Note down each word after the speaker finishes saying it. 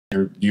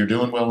you're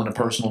doing well in a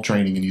personal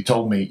training, and you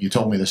told me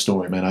the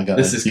story, man. I got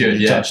this is good.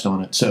 You Yeah. touched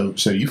on it. So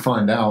you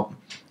find out,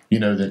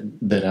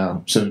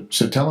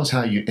 so tell us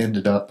how you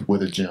ended up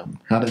with a gym.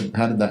 How did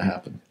that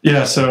happen?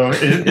 Yeah, so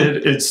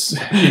it's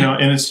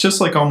and it's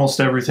just like almost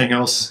everything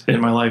else in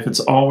my life.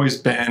 It's always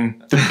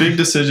been, the big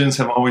decisions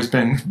have always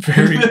been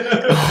very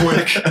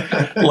quick.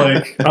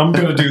 Like, I'm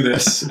gonna do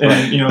this,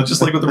 and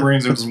just like with the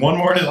Marines, it was one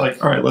morning,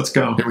 like, all right, let's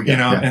go. Here we go.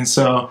 And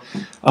so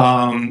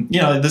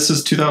this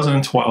is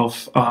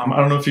 2012. I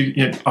don't know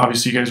if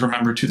obviously you guys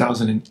remember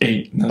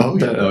 2008.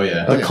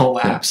 The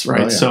collapse,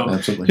 right? Oh, yeah. So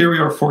Absolutely. here we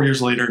are 4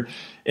 years later.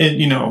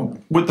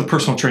 And, with the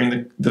personal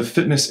training, the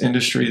fitness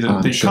industry, the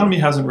economy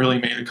hasn't really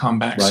made a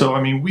comeback. Right. So,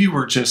 I mean, we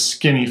were just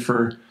skinny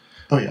for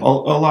a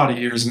lot of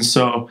years. And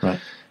so,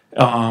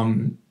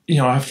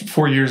 after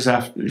 4 years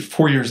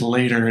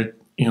later,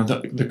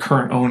 the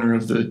current owner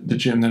of the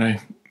gym that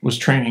I was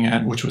training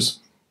at, which was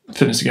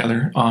Fitness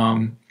Together,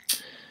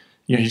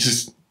 he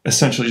just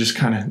essentially just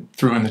kind of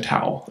threw in the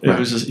towel. It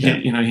was just,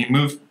 he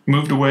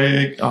moved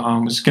away,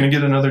 was going to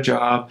get another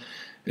job.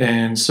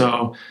 And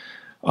so,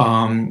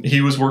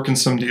 he was working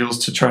some deals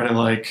to try to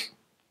like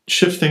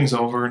shift things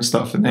over and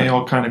stuff, and they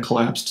all kind of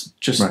collapsed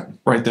just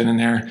right then and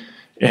there.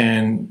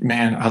 And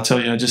man, I'll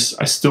tell you, I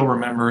still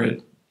remember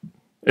it.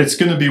 It's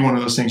going to be one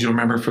of those things you'll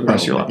remember for the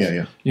rest of your life.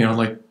 Yeah.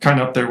 Like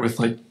kind of up there with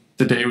like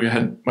the day we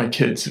had my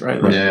kids,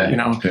 right? Like,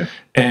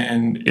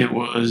 and it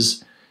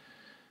was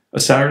a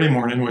Saturday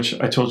morning, which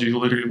I told you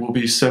literally will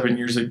be 7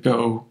 years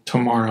ago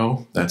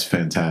tomorrow. That's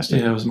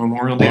fantastic. Yeah, it was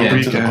Memorial Day Welcome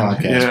weekend. to the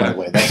podcast, by the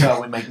way. That's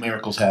how we make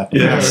miracles happen.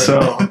 Yeah,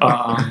 so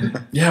I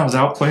was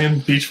out playing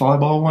beach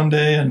volleyball one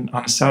day, and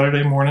on a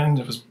Saturday morning,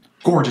 it was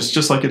gorgeous,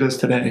 just like it is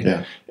today.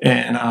 Yeah.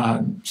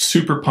 And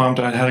super pumped.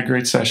 I had a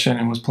great session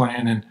and was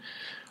playing, and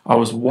I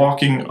was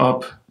walking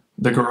up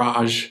the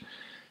garage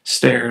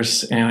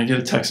stairs, and I get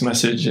a text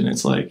message, and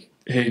it's like,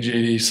 "Hey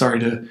JD, sorry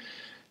to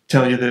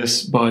tell you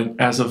this, but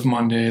as of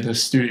Monday, the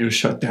studio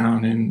shut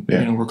down, and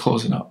we're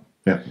closing up."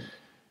 Yeah.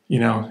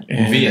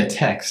 And via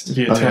text.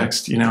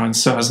 And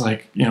so I was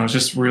like, it's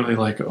just really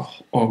like,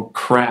 oh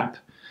crap,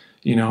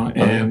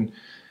 and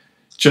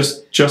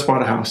just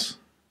bought a house,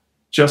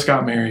 just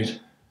got married,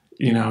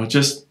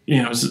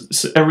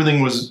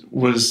 everything was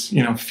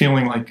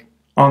feeling like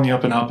on the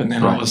up and up, and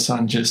then all of a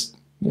sudden just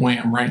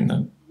wham, right in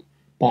the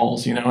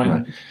balls,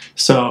 and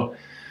so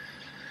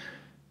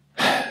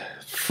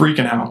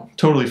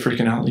totally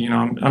freaking out.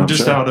 I'm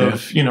just out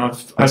of,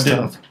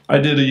 I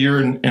did a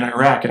year in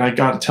Iraq, and I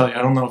got to tell you,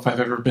 I don't know if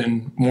I've ever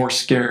been more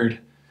scared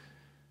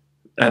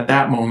at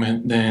that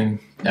moment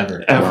than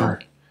ever. Wow.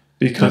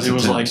 Because it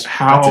was like,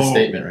 how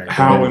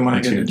am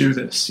I going to do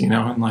this?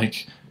 And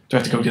like, do I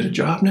have to go get a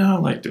job now?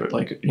 Like, do it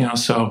like,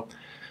 so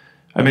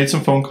I made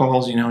some phone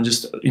calls,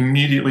 just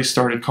immediately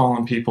started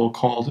calling people,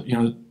 called,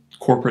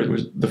 corporate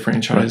was the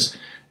franchise. Right.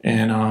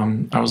 And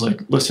I was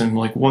like, listen,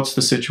 like, what's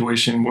the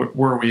situation?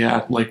 Where are we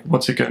at? Like,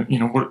 what's it going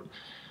to,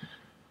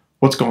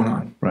 what's going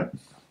on? Right.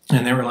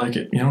 And they were like,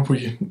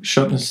 we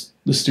shut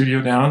the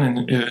studio down,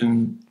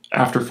 and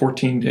after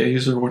 14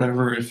 days or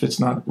whatever, if it's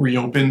not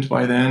reopened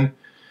by then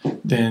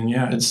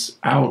it's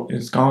out,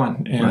 it's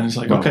gone. And it's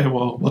like, okay,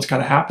 well, what's got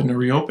to happen to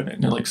reopen it?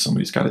 And they're like,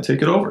 somebody's got to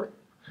take it over.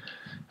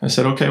 I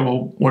said, okay,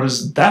 well, what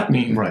does that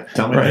mean? Right.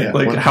 Tell me. Right.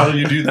 Like, how do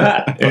you do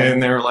that?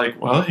 And they were like,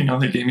 well,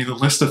 they gave me the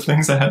list of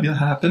things that had to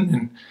happen.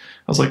 And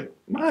I was like,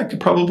 I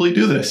could probably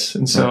do this.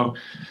 And so,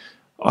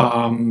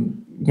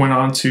 went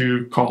on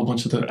to called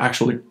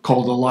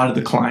a lot of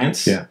the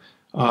clients. Yeah.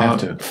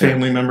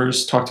 Family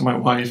members, talked to my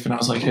wife, and I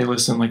was like, hey,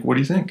 listen, like, what do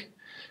you think?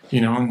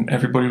 And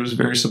everybody was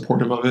very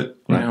supportive of it.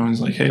 And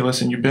was like, hey,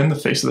 listen, you've been the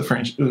face of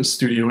the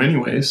studio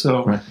anyway,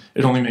 so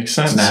it only makes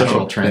sense. It's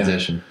natural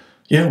transition.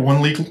 Yeah,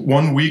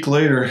 1 week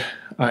later,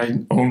 I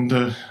owned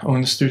the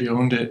studio,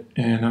 owned it,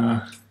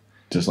 and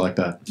just like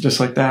that.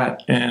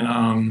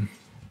 And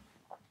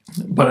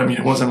but I mean,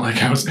 it wasn't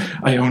like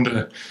I owned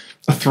a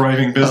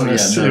thriving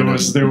business.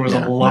 There was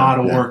a lot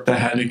of work that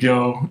had to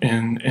go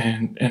and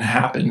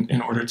happen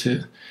in order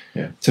to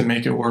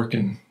make it work.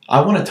 And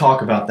I want to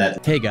talk about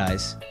that. Hey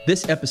guys,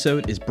 this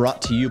episode is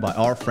brought to you by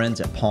our friends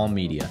at Palm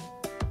Media.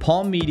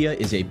 Palm Media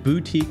is a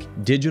boutique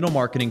digital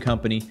marketing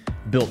company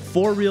built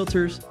for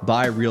realtors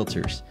by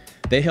realtors.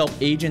 They help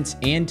agents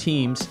and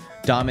teams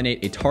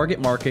dominate a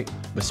target market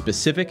with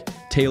specific,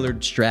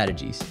 tailored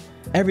strategies.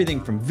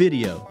 Everything from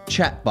video,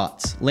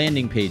 chatbots,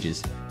 landing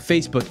pages,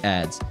 Facebook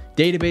ads,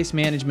 database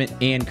management,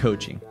 and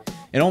coaching.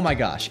 And oh my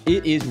gosh,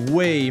 it is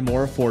way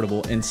more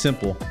affordable and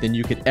simple than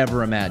you could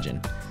ever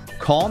imagine.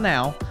 Call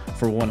now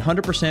for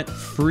 100%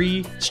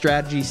 free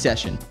strategy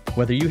session.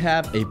 Whether you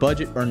have a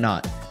budget or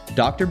not,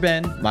 Dr.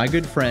 Ben, my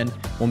good friend,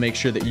 will make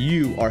sure that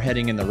you are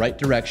heading in the right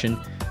direction,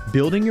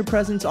 building your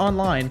presence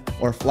online,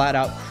 or flat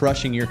out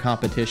crushing your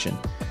competition.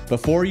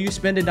 Before you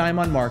spend a dime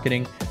on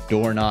marketing,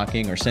 door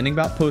knocking, or sending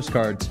out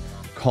postcards,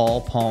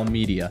 call Palm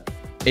Media,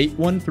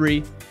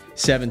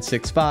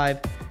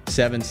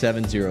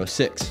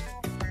 813-765-7706,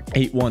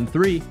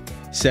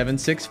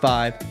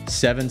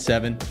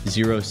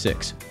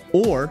 813-765-7706,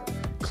 or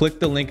click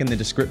the link in the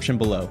description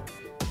below.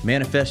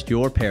 Manifest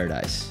your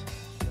paradise.